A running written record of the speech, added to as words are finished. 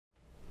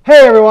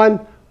Hey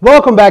everyone,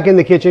 welcome back in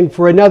the kitchen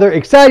for another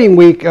exciting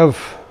week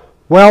of,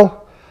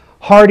 well,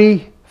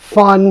 hearty,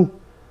 fun,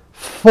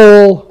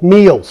 full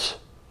meals.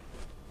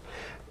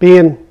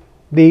 Being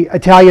the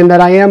Italian that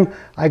I am,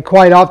 I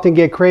quite often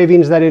get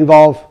cravings that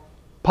involve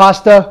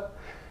pasta.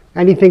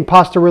 Anything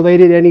pasta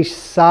related, any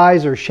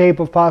size or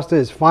shape of pasta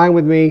is fine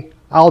with me.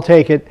 I'll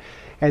take it.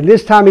 And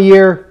this time of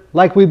year,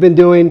 like we've been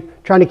doing,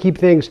 trying to keep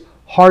things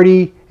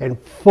hearty and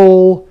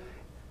full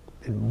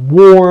and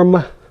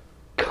warm,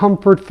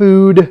 comfort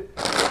food.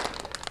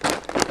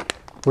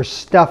 We're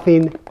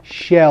stuffing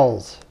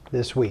shells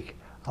this week.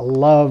 I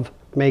love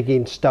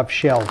making stuffed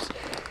shells.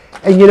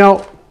 And you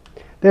know,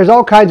 there's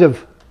all kinds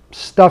of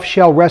stuffed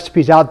shell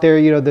recipes out there.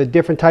 You know, the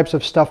different types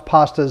of stuffed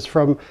pastas,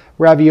 from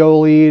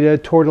ravioli to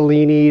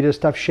tortellini to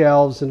stuffed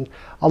shells. And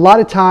a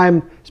lot of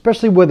time,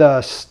 especially with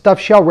a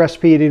stuffed shell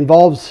recipe, it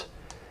involves,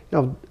 you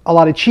know, a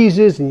lot of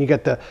cheeses, and you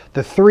get the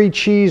 3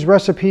 cheese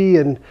recipe,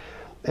 and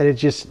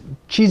it's just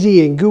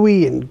cheesy and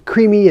gooey and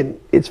creamy, and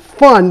it's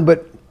fun,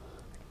 but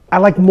I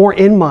like more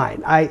in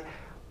mine. I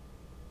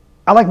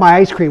like my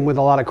ice cream with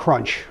a lot of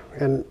crunch,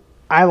 and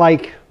I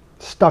like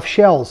stuffed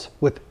shells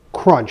with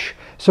crunch.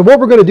 So what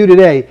we're going to do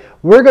today,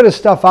 we're going to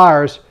stuff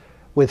ours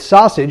with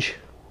sausage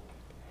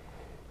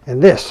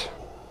and this.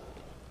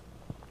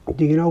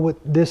 Do you know what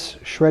this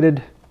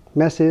shredded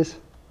mess is?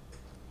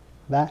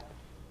 That?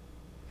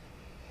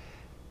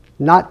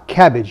 Not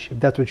cabbage, if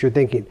that's what you're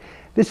thinking.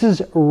 This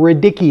is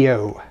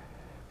Radicchio.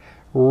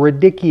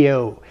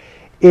 Radicchio.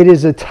 It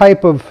is a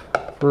type of,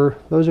 for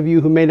those of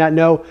you who may not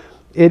know,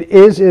 it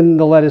is in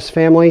the lettuce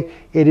family.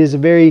 It is a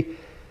very,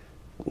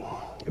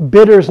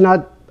 bitter is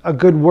not a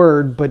good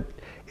word, but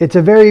it's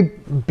a very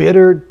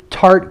bitter,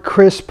 tart,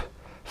 crisp,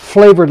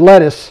 flavored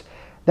lettuce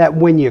that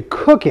when you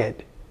cook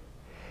it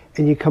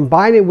and you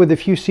combine it with a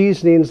few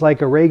seasonings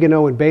like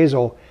oregano and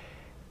basil,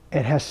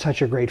 it has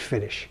such a great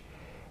finish.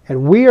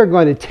 And we are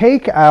going to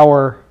take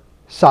our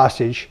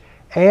sausage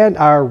and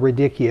our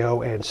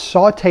radicchio and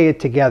saute it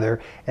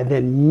together, and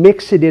then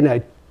mix it in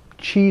a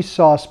cheese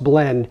sauce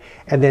blend,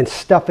 and then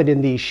stuff it in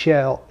these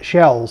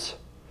shells.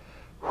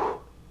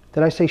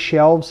 Did I say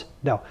shelves?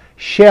 No,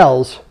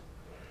 shells,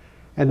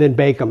 and then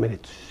bake them, and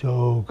it's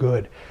so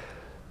good.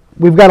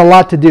 We've got a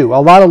lot to do, a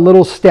lot of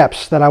little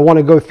steps that I want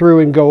to go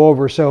through and go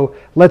over, so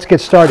let's get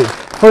started.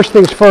 First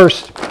things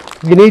first,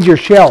 you need your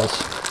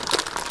shells.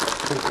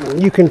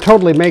 You can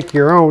totally make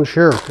your own,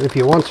 sure, if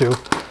you want to,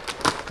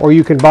 or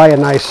you can buy a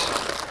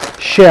nice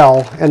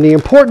shell. And the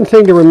important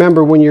thing to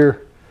remember when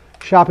you're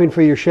shopping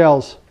for your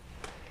shells,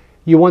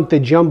 you want the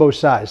jumbo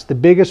size, the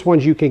biggest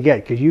ones you can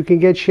get, because you can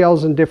get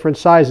shells in different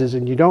sizes,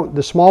 and you don't,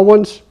 the small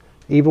ones,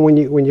 even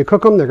when you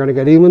cook them, they're going to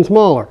get even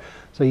smaller.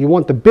 So you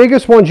want the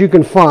biggest ones you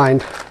can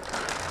find,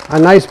 a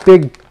nice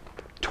big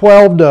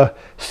 12 to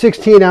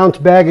 16 ounce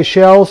bag of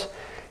shells,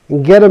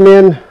 and get them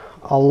in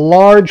a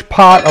large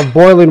pot of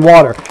boiling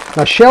water.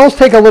 Now, shells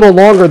take a little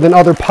longer than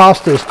other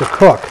pastas to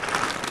cook.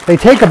 They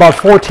take about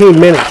 14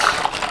 minutes.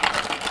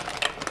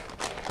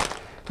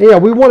 Yeah,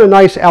 we want a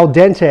nice al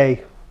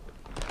dente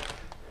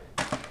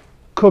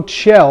cooked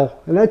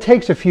shell, and that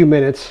takes a few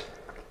minutes.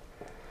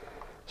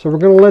 So we're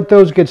going to let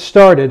those get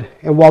started,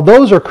 and while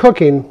those are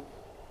cooking,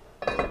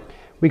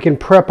 we can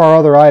prep our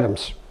other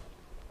items.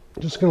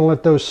 I'm just going to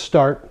let those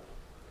start.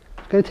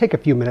 It's going to take a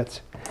few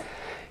minutes.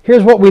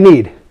 Here's what we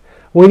need.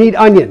 We need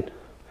onion.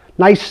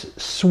 Nice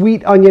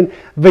sweet onion.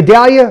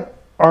 Vidalia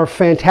are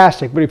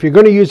fantastic, but if you're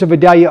going to use a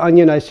Vidalia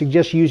onion, I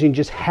suggest using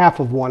just half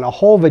of one. A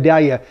whole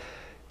Vidalia,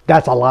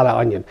 that's a lot of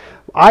onion.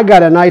 I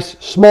got a nice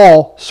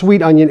small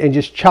sweet onion and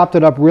just chopped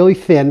it up really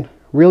thin,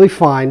 really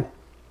fine.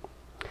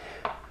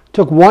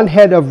 Took 1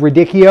 head of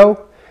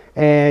radicchio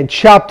and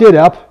chopped it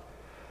up.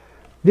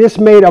 This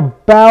made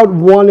about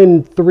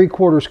 1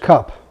 3/4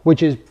 cup,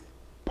 which is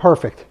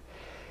perfect.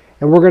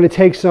 And we're going to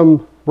take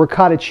some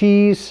ricotta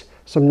cheese,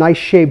 some nice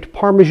shaped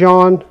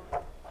Parmesan,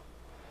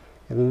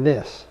 and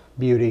this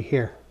beauty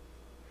here,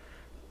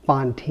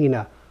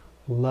 Fontina.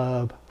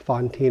 Love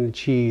Fontina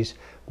cheese.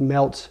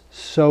 Melts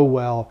so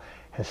well,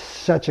 has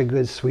such a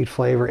good sweet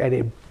flavor, and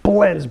it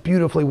blends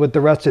beautifully with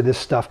the rest of this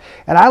stuff.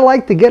 And I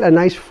like to get a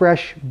nice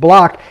fresh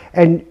block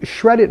and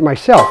shred it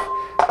myself,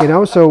 you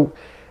know, so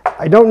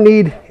I don't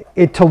need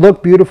it to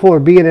look beautiful or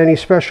be in any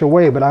special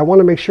way, but I want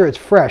to make sure it's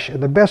fresh,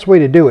 and the best way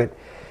to do it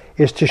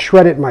is to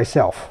shred it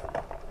myself.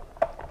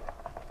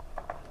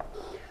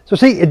 So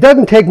see, it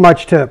doesn't take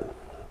much to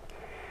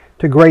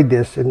grate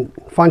this, and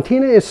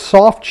Fontina is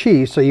soft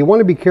cheese, so you want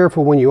to be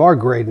careful when you are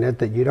grating it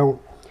that you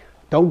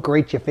don't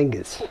grate your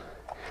fingers.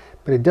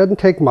 But it doesn't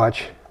take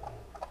much.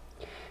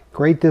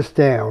 Grate this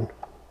down.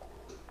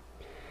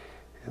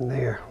 And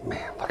there,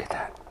 man, look at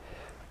that.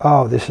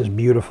 Oh, this is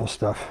beautiful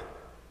stuff.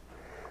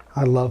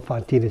 I love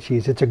Fontina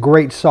cheese. It's a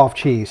great soft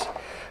cheese.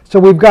 So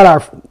we've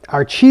got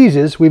our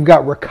cheeses. We've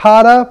got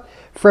ricotta,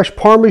 fresh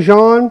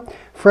Parmesan,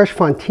 fresh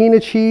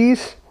Fontina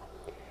cheese,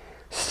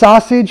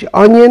 sausage,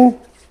 onion.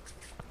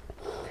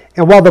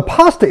 And while the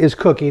pasta is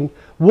cooking,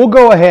 we'll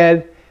go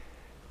ahead,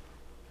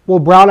 we'll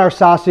brown our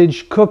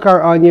sausage, cook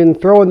our onion,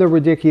 throw in the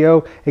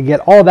radicchio, and get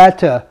all that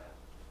to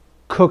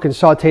cook and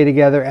saute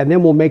together, and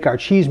then we'll make our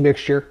cheese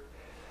mixture.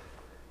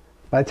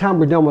 By the time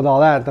we're done with all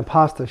that, the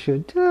pasta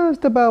should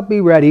just about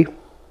be ready.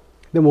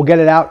 Then we'll get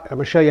it out. I'm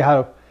going to show you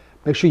how to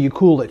make sure you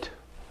cool it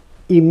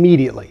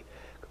immediately.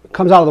 It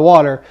comes out of the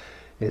water,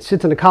 it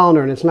sits in the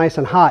colander, and it's nice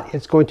and hot.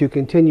 It's going to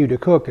continue to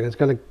cook, and it's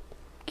going to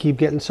keep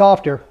getting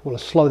softer. We'll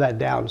slow that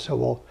down, so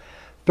we'll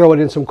throw it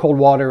in some cold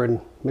water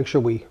and make sure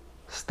we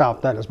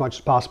stop that as much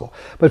as possible.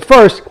 But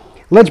first,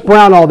 let's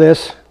brown all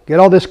this, get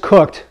all this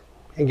cooked,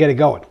 and get it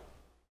going.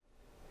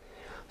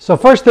 So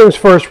first things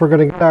first, we're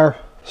going to get our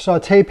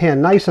saute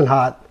pan nice and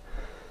hot.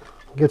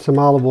 Get some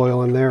olive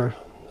oil in there,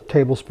 a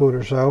tablespoon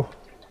or so.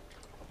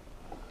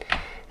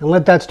 And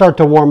let that start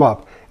to warm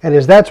up. And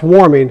as that's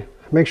warming,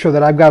 make sure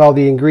that I've got all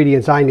the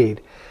ingredients I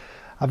need.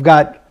 I've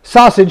got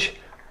sausage.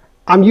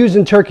 I'm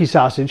using turkey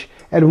sausage.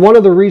 And one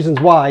of the reasons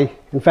why,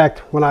 in fact,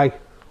 when I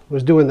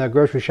was doing the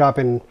grocery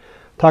shopping,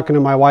 talking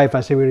to my wife,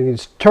 I said, we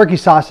need turkey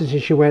sausage.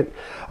 And she went,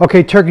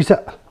 okay, turkey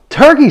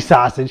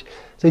sausage?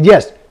 I said,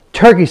 yes,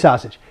 turkey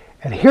sausage.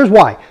 And here's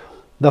why.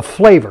 The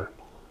flavor.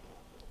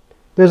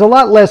 There's a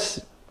lot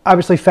less,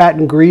 obviously, fat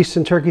and grease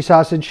in turkey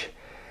sausage.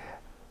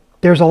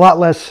 There's a lot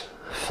less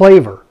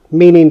flavor,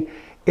 meaning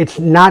it's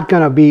not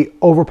going to be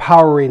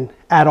overpowering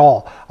at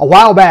all. A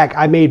while back,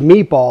 I made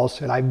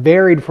meatballs, and I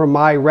varied from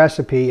my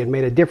recipe and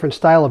made a different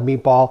style of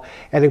meatball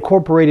and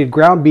incorporated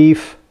ground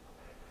beef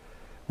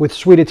with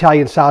sweet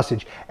Italian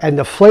sausage. And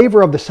the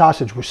flavor of the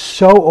sausage was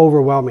so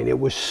overwhelming. It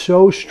was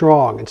so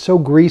strong and so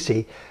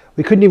greasy,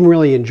 we couldn't even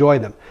really enjoy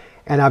them.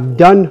 And I've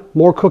done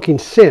more cooking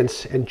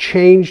since and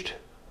changed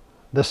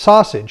the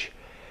sausage.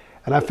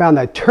 And I found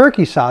that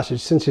turkey sausage,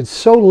 since it's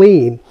so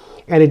lean,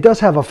 and it does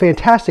have a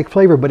fantastic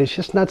flavor, but it's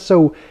just not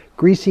so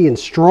greasy and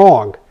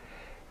strong,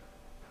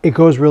 it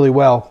goes really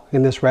well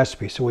in this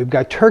recipe. So we've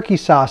got turkey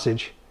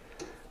sausage,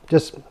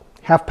 just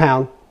half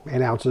pound,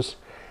 8 ounces.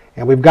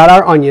 And we've got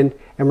our onion,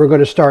 and we're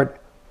going to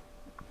start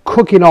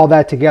cooking all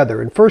that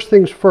together. And first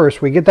things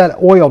first, we get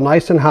that oil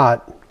nice and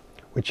hot,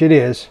 which it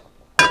is.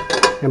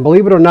 And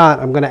believe it or not,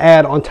 I'm going to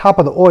add on top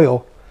of the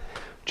oil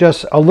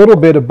just a little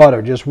bit of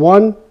butter, just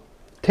 1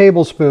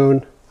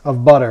 tablespoon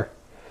of butter.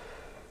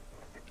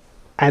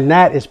 And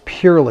that is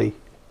purely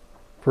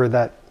for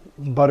that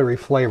buttery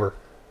flavor.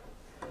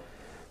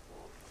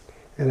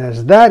 And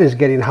as that is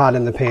getting hot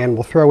in the pan,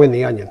 we'll throw in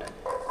the onion.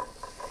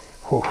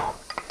 Whew.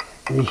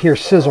 And you hear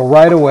sizzle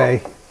right away,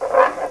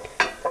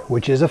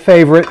 which is a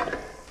favorite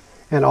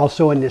and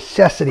also a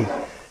necessity.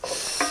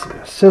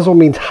 Sizzle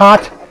means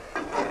hot.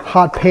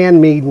 Hot pan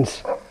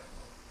means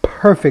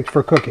perfect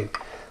for cooking.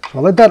 So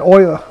let that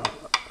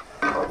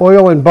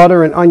oil and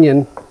butter and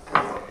onion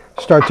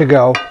start to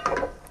go.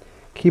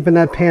 Keeping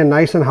that pan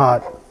nice and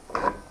hot.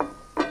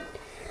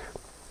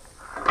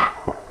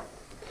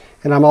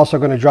 And I'm also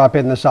going to drop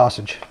in the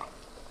sausage.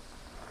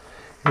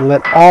 And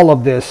let all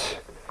of this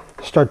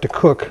start to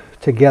cook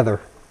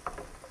together.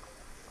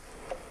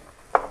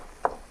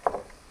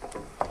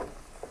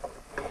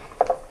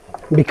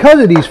 Because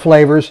of these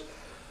flavors,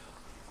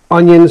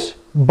 onions,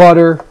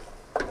 butter,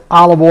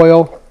 olive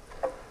oil,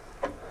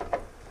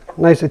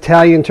 nice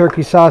Italian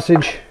turkey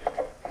sausage,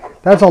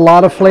 that's a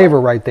lot of flavor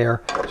right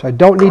there. So I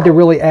don't need to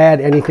really add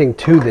anything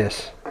to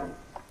this.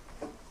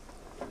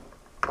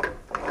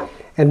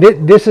 And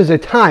this is a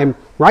time,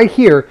 right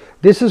here,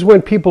 this is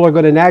when people are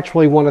going to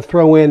naturally want to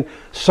throw in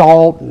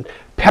salt and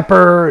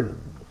pepper,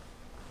 and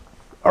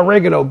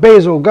oregano,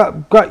 basil,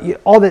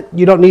 all that.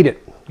 You don't need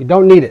it. You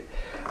don't need it.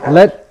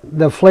 Let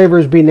the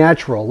flavors be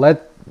natural.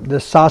 Let the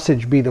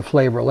sausage be the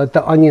flavor. Let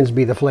the onions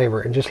be the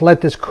flavor. And just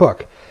let this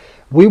cook.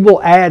 We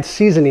will add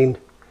seasoning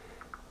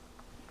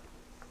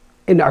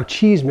in our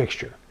cheese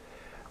mixture.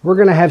 We're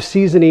going to have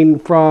seasoning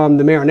from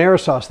the marinara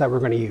sauce that we're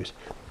going to use.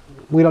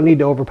 We don't need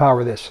to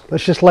overpower this.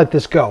 Let's just let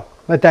this go.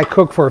 Let that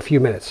cook for a few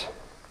minutes.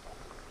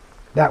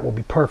 That will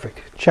be perfect.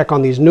 Check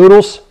on these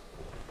noodles.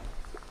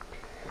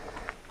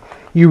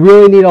 You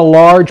really need a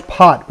large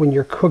pot when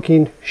you're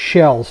cooking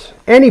shells.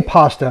 Any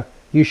pasta,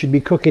 you should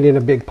be cooking in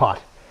a big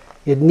pot.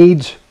 It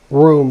needs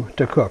room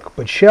to cook.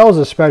 But shells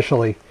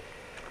especially,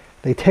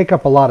 they take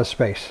up a lot of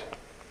space.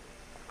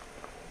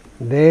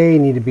 They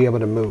need to be able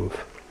to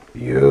move.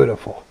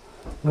 Beautiful.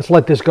 Let's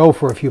let this go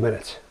for a few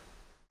minutes.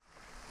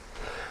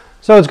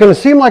 So it's going to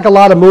seem like a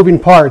lot of moving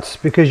parts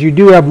because you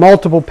do have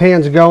multiple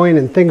pans going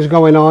and things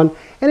going on.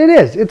 And it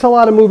is. It's a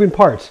lot of moving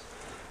parts.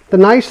 The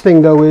nice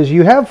thing though is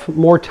you have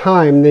more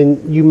time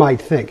than you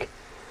might think.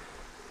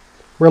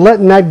 We're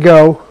letting that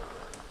go.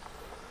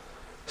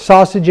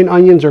 Sausage and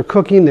onions are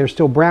cooking. They're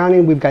still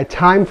browning. We've got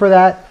time for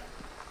that.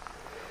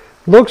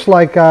 Looks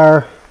like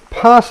our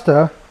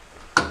pasta,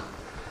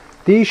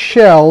 these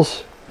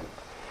shells,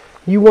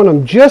 you want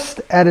them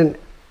just at an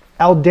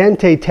al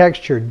dente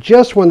texture.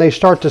 Just when they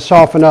start to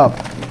soften up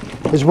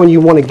is when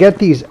you want to get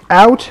these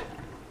out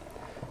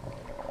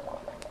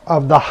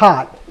of the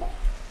hot.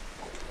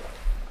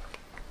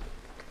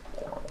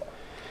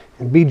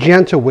 And be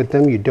gentle with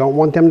them. You don't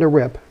want them to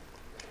rip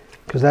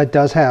because that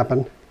does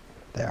happen.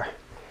 There.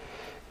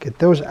 Get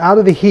those out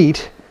of the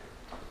heat.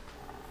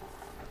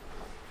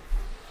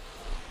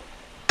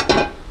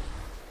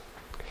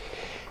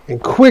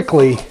 and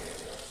quickly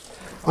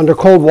under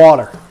cold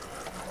water.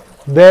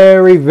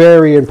 Very,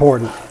 very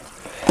important,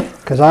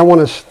 because I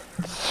want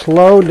to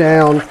slow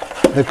down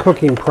the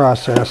cooking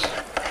process.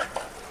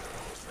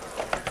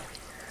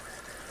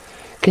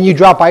 Can you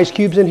drop ice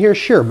cubes in here?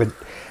 Sure, but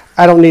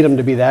I don't need them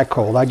to be that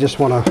cold. I just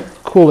want to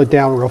cool it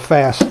down real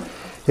fast.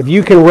 If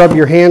you can rub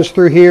your hands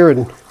through here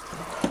and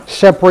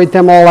separate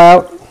them all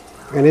out,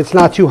 and it's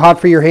not too hot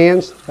for your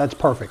hands, that's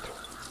perfect.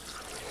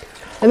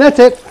 And that's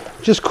it.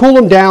 Just cool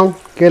them down,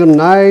 get them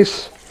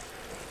nice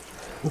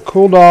and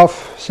cooled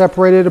off,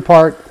 separated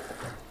apart.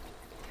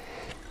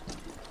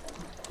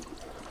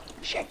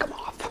 Shake them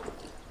off.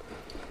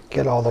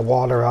 Get all the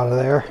water out of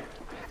there.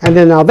 And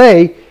then now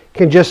they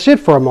can just sit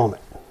for a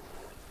moment.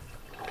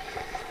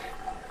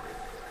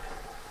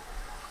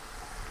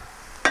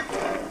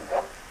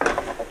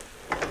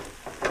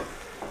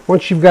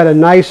 Once you've got a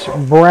nice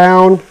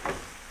brown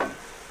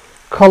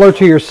color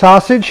to your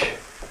sausage,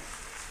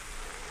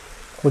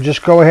 we'll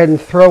just go ahead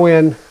and throw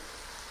in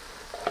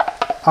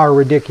our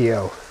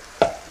radicchio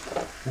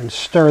and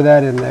stir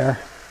that in there.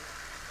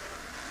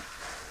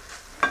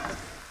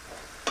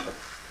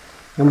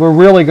 And we're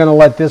really going to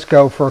let this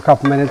go for a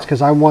couple minutes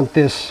because I want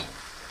this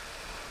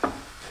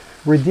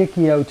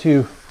radicchio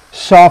to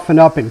soften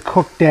up and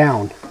cook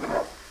down.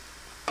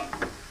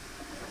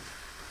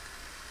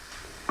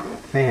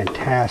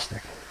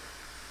 Fantastic.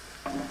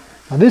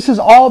 Now this is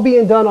all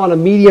being done on a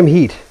medium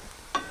heat.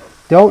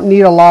 Don't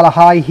need a lot of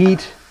high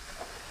heat.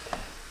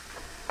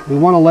 We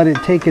want to let it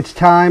take its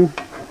time.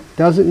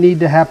 Doesn't need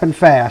to happen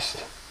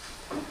fast.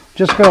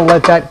 Just going to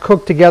let that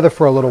cook together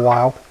for a little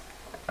while.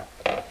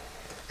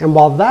 And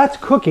while that's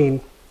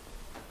cooking,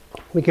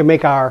 we can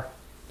make our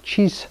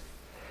cheese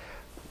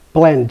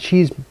blend,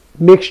 cheese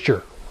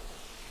mixture.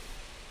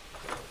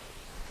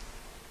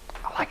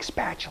 I like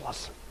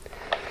spatulas.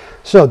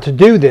 So to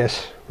do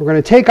this, we're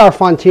going to take our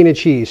Fontina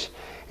cheese.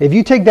 If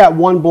you take that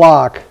one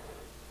block,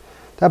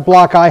 that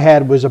block I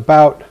had was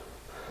about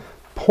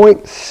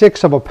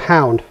 0.6 of a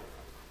pound.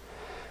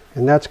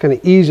 And that's going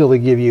to easily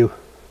give you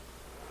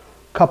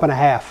a cup and a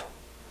half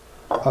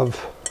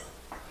of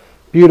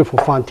beautiful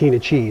Fontina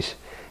cheese.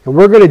 And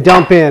we're going to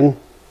dump in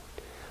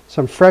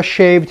some fresh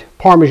shaved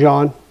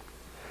Parmesan,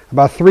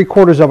 about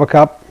 3/4 of a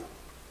cup.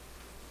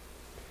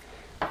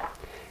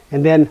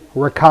 And then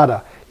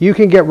ricotta. You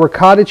can get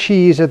ricotta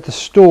cheese at the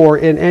store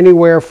in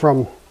anywhere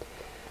from,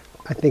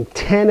 I think,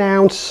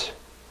 10-ounce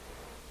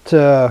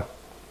to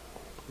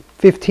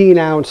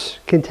 15-ounce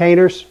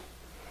containers.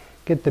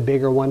 Get the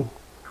bigger one.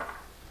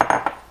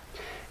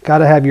 Got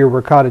to have your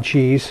ricotta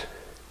cheese.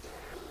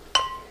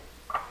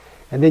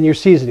 And then your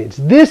seasonings.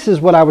 This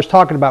is what I was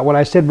talking about when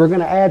I said we're going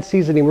to add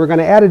seasoning. We're going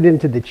to add it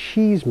into the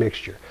cheese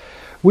mixture.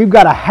 We've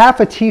got a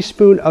 1/2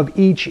 teaspoon of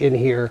each in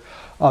here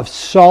of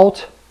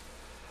salt,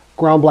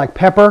 ground black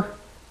pepper,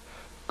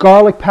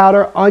 garlic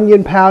powder,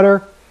 onion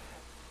powder,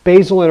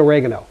 basil, and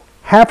oregano.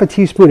 1/2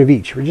 teaspoon of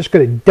each. We're just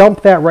going to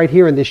dump that right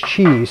here in this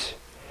cheese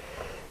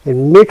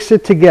and mix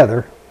it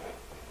together.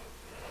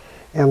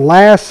 And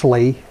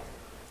lastly,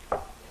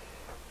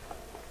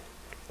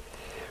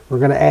 we're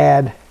going to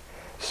add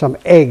some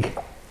egg.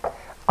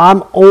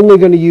 I'm only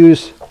going to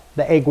use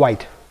the egg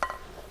white.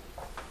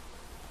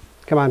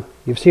 Come on,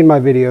 you've seen my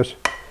videos.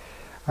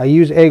 I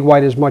use egg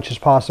white as much as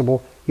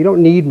possible. You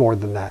don't need more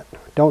than that.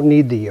 Don't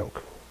need the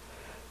yolk.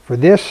 For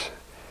this,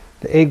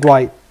 the egg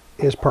white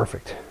is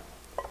perfect.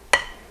 A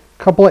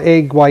couple of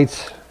egg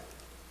whites.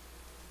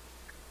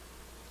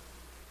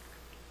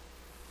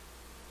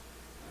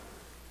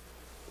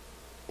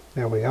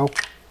 There we go.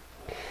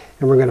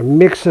 And we're going to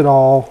mix it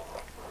all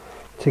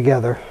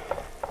together.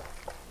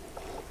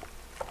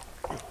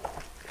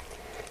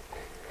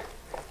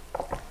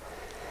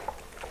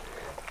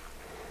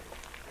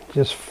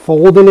 Just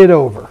folding it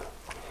over.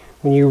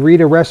 When you read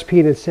a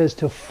recipe and it says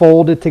to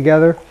fold it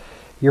together,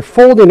 you're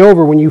folding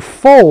over. When you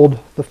fold,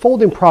 the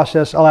folding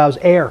process allows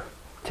air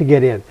to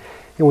get in.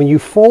 And when you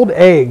fold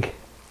egg,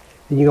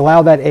 and you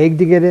allow that egg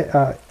to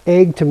get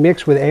egg to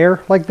mix with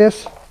air like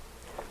this,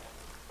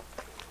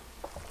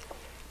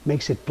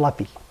 makes it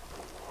fluffy.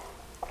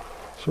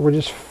 So we're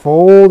just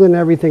folding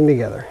everything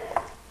together.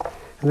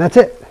 And that's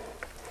it.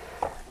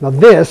 Now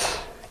this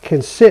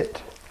can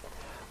sit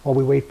while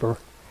we wait for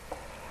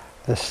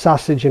the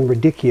sausage and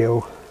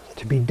radicchio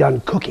to be done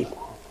cooking.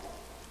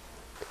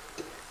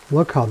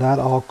 Look how that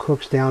all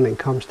cooks down and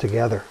comes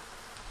together.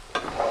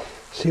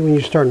 See when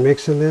you start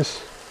mixing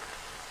this?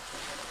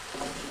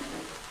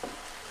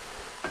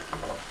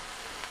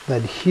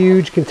 That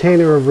huge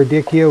container of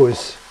radicchio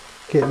is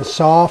getting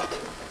soft.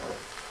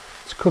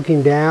 It's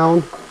cooking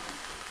down.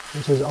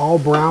 This is all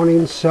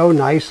browning so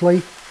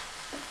nicely.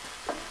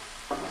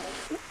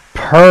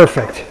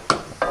 Perfect.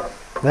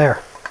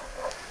 There.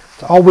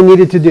 That's all we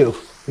needed to do.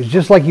 It's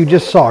just like you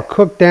just saw.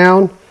 Cook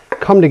down,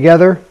 come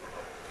together.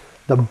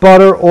 The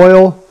butter,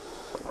 oil.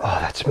 Oh,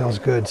 that smells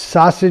good.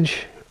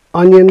 Sausage,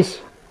 onions,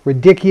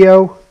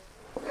 radicchio.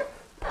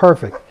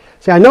 Perfect.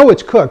 See, I know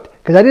it's cooked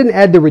because I didn't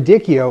add the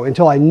radicchio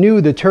until I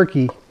knew the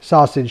turkey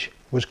sausage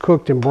was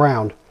cooked and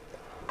browned.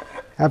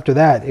 After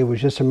that, it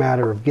was just a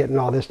matter of getting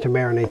all this to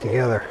marinate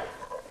together.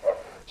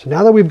 So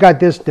now that we've got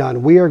this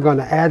done, we are going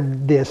to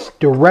add this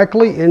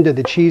directly into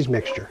the cheese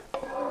mixture.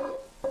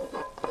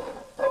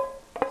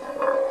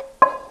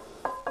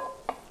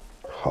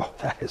 Oh,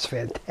 that is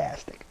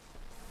fantastic.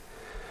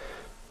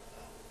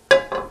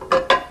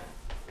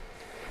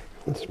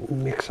 Let's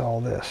mix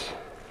all this.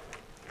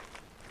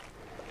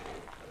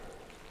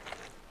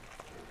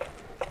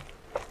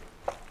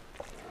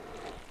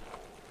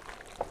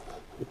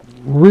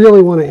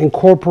 Really want to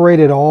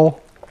incorporate it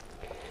all.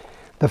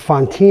 The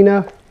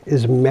Fontina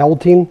is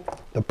melting.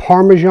 The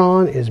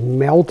Parmesan is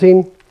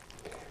melting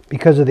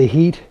because of the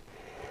heat.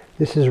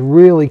 This is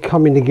really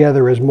coming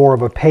together as more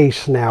of a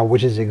paste now,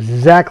 which is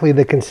exactly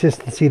the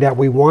consistency that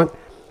we want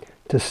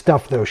to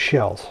stuff those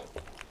shells.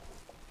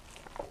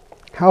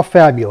 How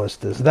fabulous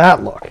does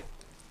that look?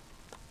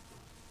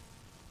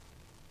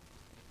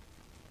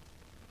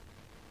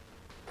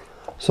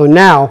 So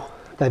now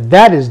that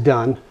that is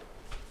done,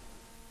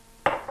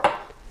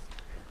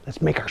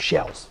 let's make our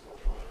shells.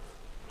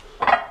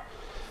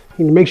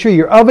 You need to make sure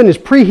your oven is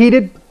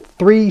preheated,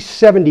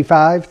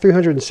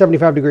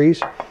 375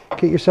 degrees.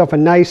 Get yourself a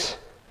nice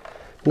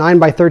 9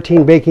 by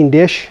 13 baking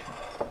dish.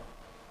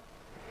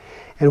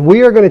 And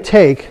we are going to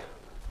take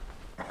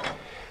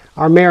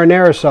our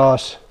marinara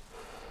sauce.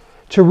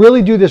 To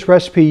really do this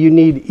recipe, you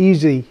need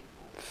easy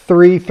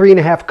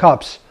 3.5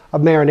 cups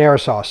of marinara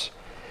sauce.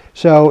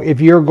 So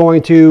if you're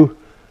going to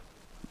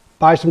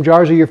buy some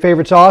jars of your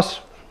favorite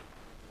sauce,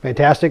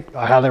 fantastic,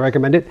 I highly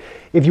recommend it.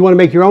 If you want to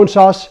make your own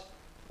sauce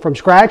from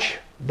scratch,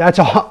 that's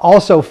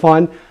also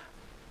fun.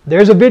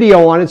 There's a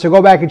video on it, so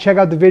go back and check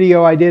out the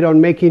video I did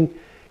on making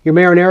your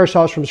marinara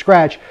sauce from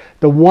scratch.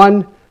 The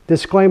one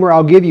disclaimer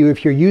I'll give you,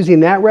 if you're using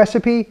that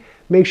recipe,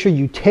 make sure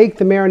you take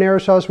the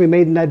marinara sauce we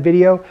made in that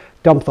video,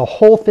 dump the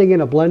whole thing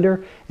in a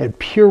blender, and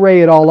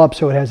puree it all up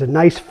so it has a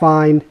nice,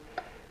 fine,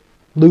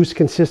 loose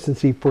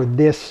consistency for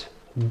this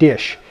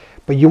dish.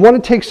 But you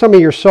want to take some of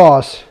your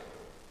sauce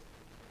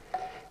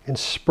and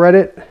spread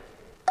it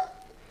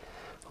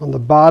on the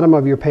bottom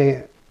of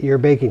your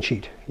baking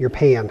sheet, your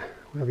pan,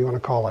 whatever you want to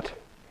call it.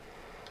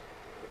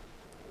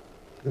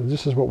 And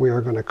this is what we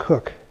are going to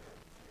cook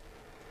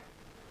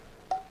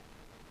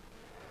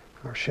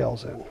our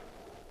shells in.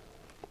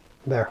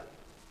 There.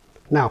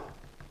 Now,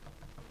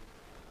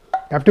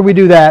 after we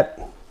do that,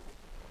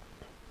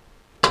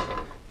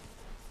 I'm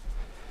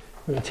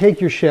going to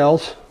take your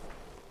shells,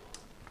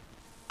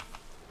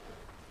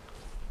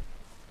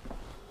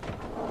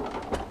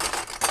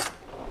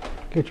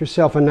 get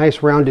yourself a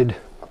nice rounded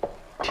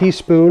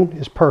teaspoon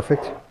is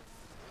perfect,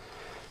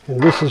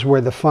 and this is where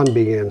the fun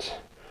begins.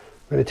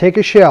 I'm going to take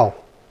a shell,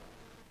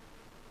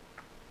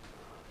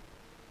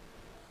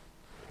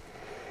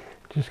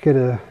 just get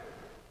a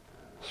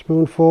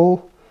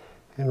spoonful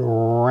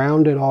and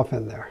round it off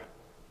in there.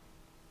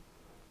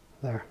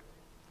 There,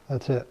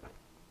 that's it.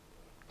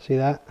 See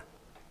that?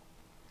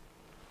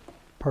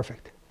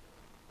 Perfect.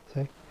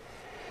 See?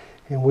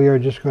 And we are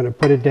just going to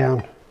put it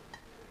down,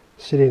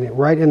 sitting it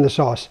right in the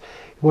sauce.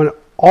 You want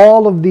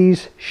all of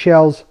these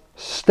shells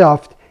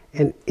stuffed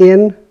and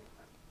in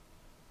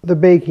the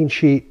baking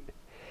sheet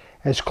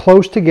as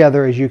close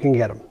together as you can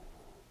get them.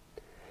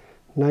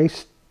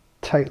 Nice,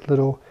 tight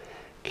little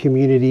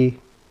community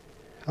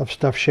of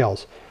stuffed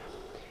shells.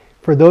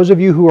 For those of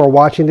you who are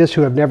watching this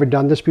who have never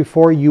done this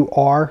before, you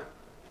are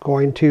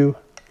going to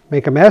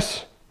make a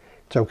mess.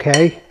 It's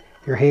okay.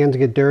 Your hands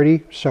get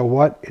dirty. So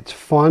what? It's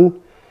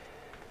fun.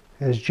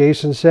 As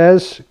Jason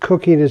says,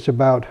 cooking is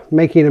about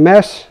making a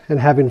mess and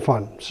having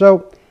fun.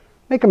 So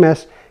make a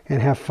mess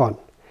and have fun.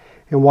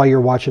 And while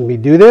you're watching me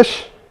do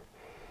this,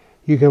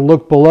 you can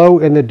look below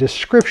in the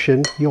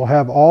description. You'll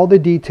have all the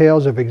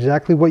details of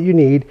exactly what you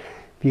need.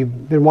 If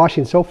you've been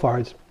watching so far,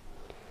 it's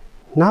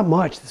not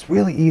much. It's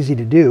really easy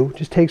to do. It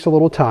just takes a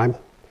little time.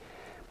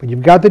 But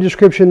you've got the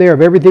description there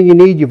of everything you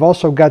need. You've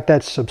also got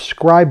that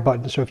subscribe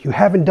button. So if you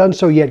haven't done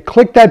so yet,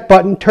 click that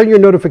button, turn your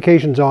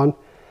notifications on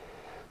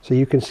so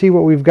you can see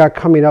what we've got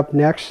coming up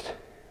next.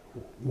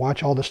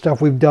 Watch all the stuff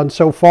we've done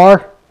so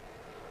far.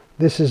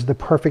 This is the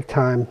perfect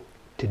time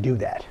to do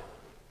that.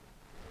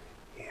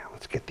 Yeah,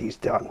 let's get these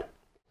done.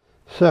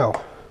 So,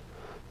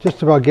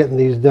 just about getting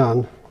these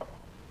done.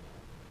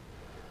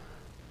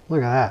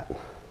 Look at that.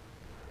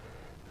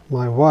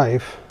 My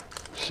wife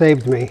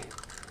saved me.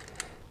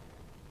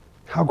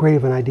 How great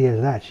of an idea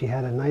is that? She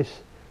had a nice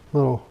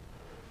little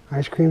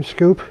ice cream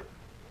scoop.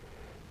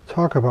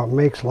 Talk about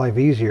makes life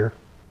easier.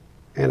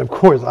 And of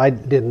course, I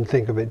didn't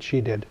think of it.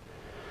 She did.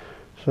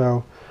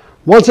 So,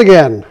 once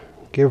again,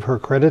 give her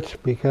credit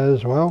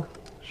because, well,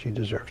 she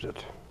deserves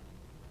it.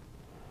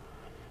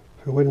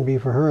 If it wouldn't be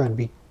for her, I'd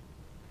be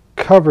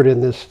covered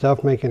in this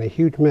stuff making a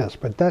huge mess.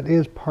 But that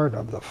is part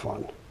of the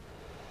fun.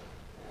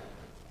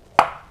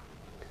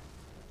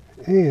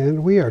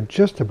 And we are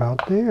just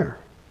about there.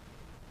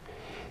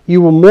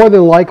 You will more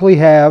than likely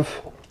have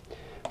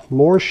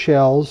more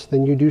shells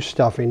than you do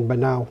stuffing, but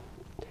now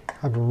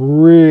I've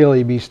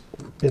really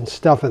been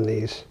stuffing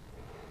these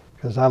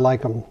because I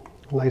like them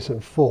nice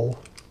and full.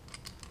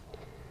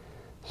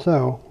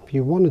 So if if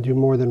you want to do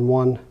more than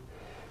one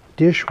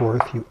dish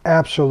worth, you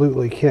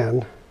absolutely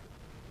can.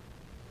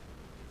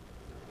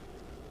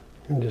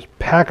 And just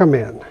pack them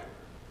in.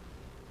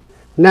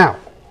 Now,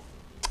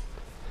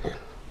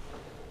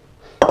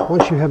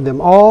 once you have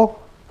them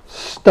all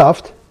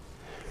stuffed,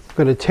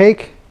 you're going to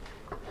take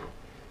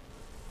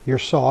your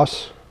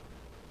sauce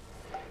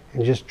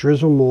and just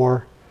drizzle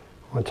more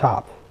on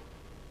top.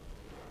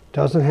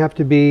 Doesn't have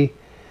to be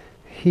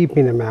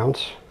heaping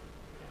amounts,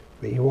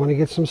 but you want to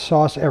get some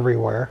sauce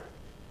everywhere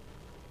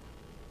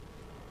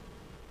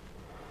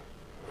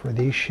for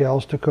these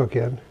shells to cook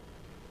in.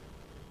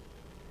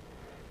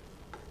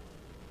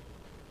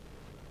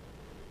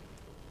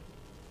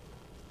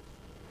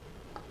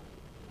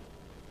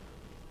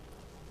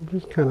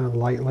 Just kind of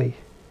lightly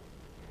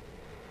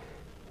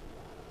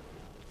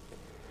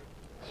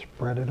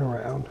spread it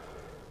around.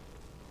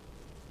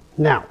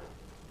 Now,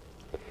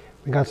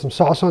 we got some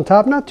sauce on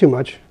top, not too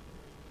much.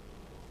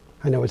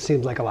 I know it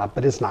seems like a lot,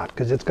 but it's not,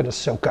 because it's going to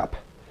soak up.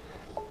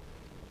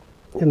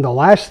 And the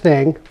last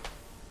thing,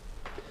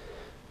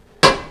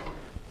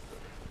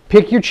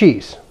 pick your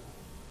cheese,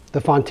 the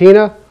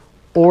Fontina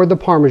or the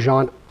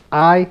Parmesan.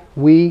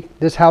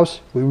 This house,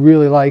 we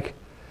really like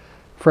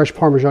fresh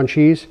Parmesan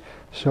cheese,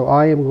 so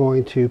I am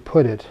going to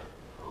put it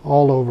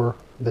all over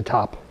the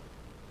top.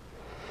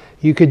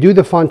 You could do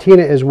the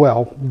Fontina as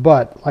well,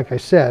 but like I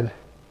said,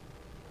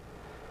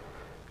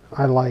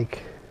 I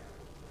like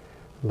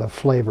the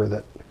flavor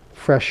that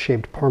fresh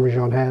shaped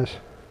Parmesan has.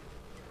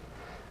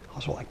 I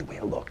also like the way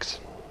it looks.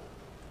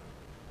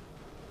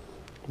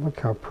 Look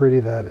how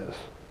pretty that is.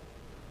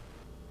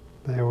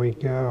 There we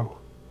go.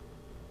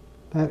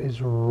 That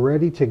is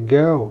ready to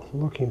go.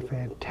 Looking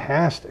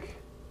fantastic.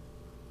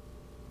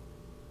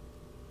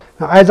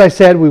 Now, as I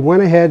said, we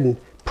went ahead and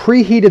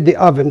preheated the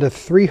oven to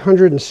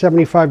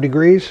 375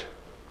 degrees.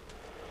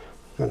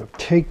 I'm going to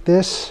take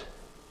this,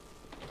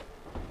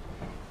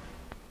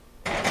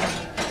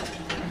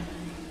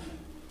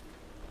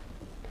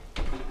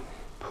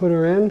 put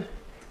her in,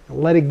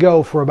 and let it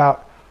go for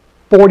about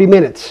 40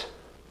 minutes.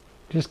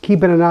 Just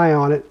keeping an eye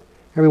on it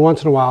every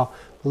once in a while.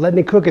 Letting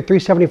it cook at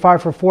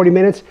 375 for 40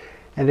 minutes,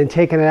 and then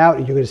taking it out,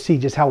 and you're going to see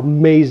just how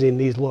amazing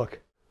these look.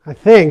 I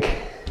think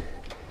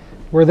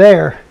we're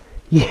there.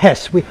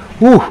 Yes,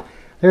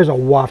 there's a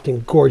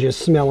wafting gorgeous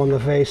smell on the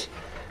face.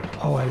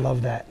 Oh, I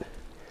love that.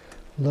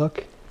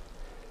 Look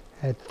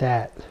at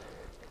that.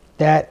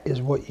 That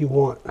is what you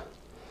want.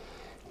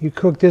 You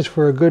cook this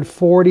for a good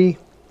 42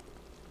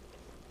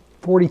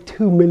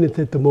 minutes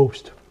at the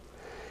most,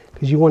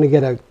 because you want to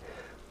get a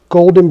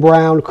golden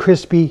brown,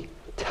 crispy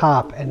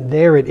top, and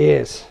there it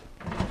is.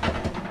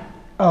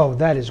 Oh,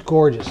 that is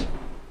gorgeous.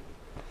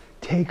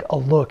 Take a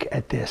look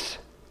at this.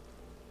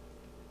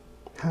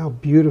 How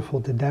beautiful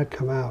did that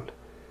come out?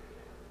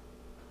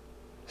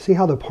 See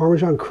how the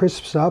Parmesan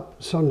crisps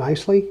up so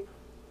nicely?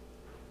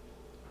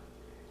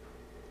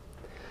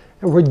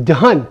 And we're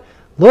done.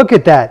 Look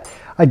at that.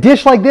 A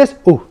dish like this,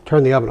 ooh,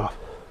 turn the oven off.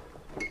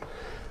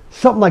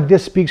 Something like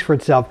this speaks for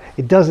itself.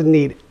 It doesn't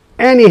need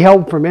any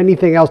help from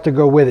anything else to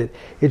go with it.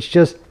 It's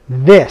just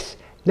this.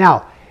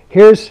 Now,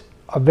 here's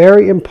a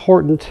very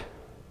important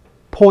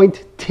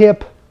point,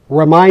 tip,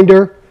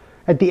 reminder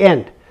at the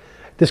end.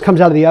 This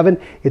comes out of the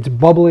oven, it's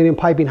bubbling and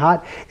piping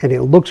hot, and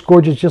it looks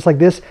gorgeous just like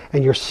this,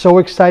 and you're so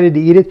excited to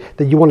eat it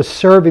that you want to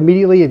serve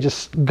immediately and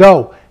just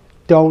go.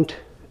 Don't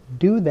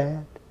do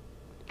that.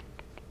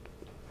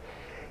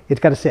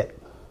 It's got to sit.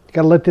 You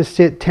got to let this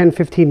sit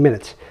 10-15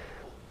 minutes.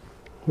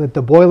 Let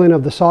the boiling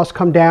of the sauce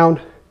come down.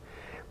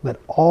 Let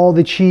all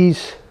the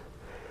cheese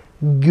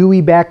gooey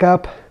back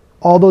up.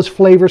 All those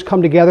flavors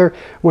come together.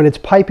 When it's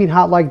piping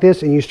hot like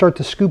this and you start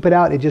to scoop it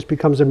out, it just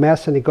becomes a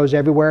mess and it goes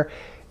everywhere.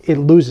 It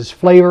loses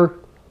flavor.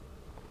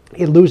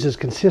 It loses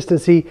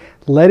consistency.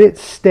 Let it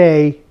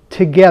stay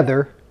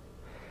together,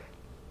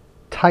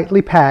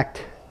 tightly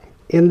packed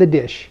in the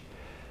dish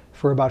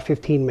for about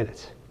 15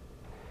 minutes.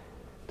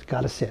 It's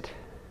got to sit.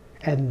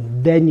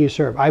 And then you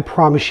serve. I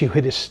promise you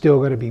it is still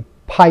going to be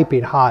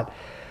piping hot,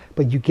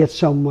 but you get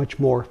so much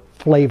more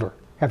flavor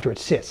after it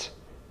sits.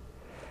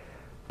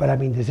 But I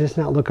mean, does this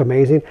not look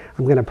amazing?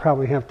 I'm going to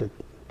probably have to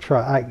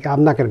try.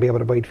 I'm not going to be able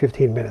to wait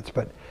 15 minutes,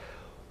 but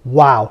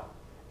wow.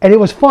 And it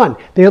was fun.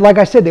 Like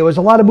I said, there was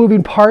a lot of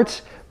moving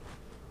parts,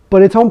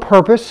 but it's on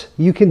purpose.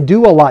 You can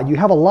do a lot. You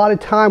have a lot of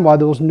time while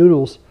those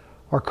noodles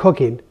are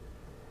cooking.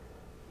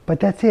 But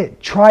that's it.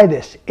 Try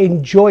this.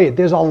 Enjoy it.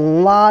 There's a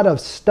lot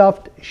of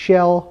stuffed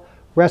shell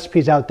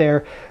recipes out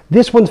there.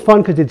 This one's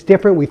fun because it's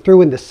different. We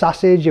threw in the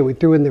sausage and we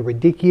threw in the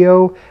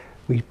Radicchio.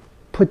 We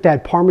put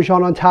that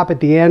Parmesan on top at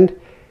the end.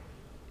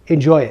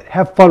 Enjoy it.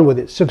 Have fun with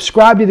it.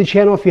 Subscribe to the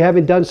channel if you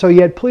haven't done so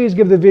yet. Please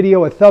give the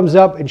video a thumbs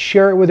up and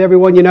share it with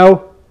everyone you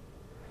know.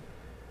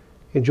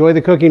 Enjoy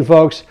the cooking,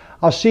 folks.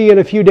 I'll see you in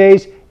a few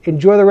days.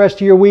 Enjoy the rest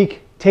of your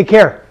week. Take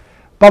care.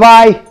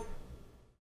 Bye-bye.